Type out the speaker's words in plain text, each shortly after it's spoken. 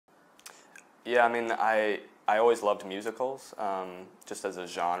Yeah, I mean, I always loved musicals, just as a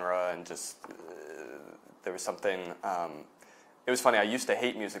genre, and just there was something. It was funny. I used to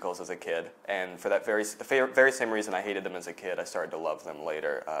hate musicals as a kid, and for that very same reason I hated them as a kid, I started to love them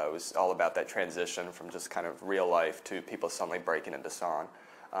later. It was all about that transition from just kind of real life to people suddenly breaking into song,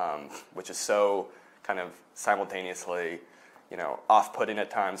 which is so kind of simultaneously, off-putting at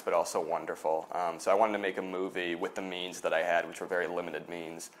times, but also wonderful. So I wanted to make a movie with the means that I had, which were very limited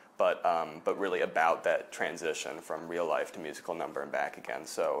means, but really about that transition from real life to musical number and back again.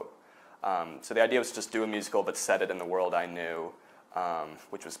 So the idea was just do a musical, but set it in the world I knew,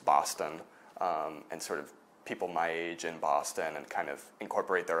 which was Boston, and sort of people my age in Boston, and kind of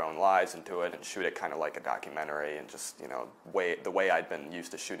incorporate their own lives into it and shoot it kind of like a documentary, and just the way I'd been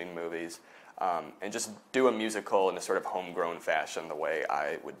used to shooting movies, and just do a musical in a sort of homegrown fashion the way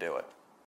I would do it.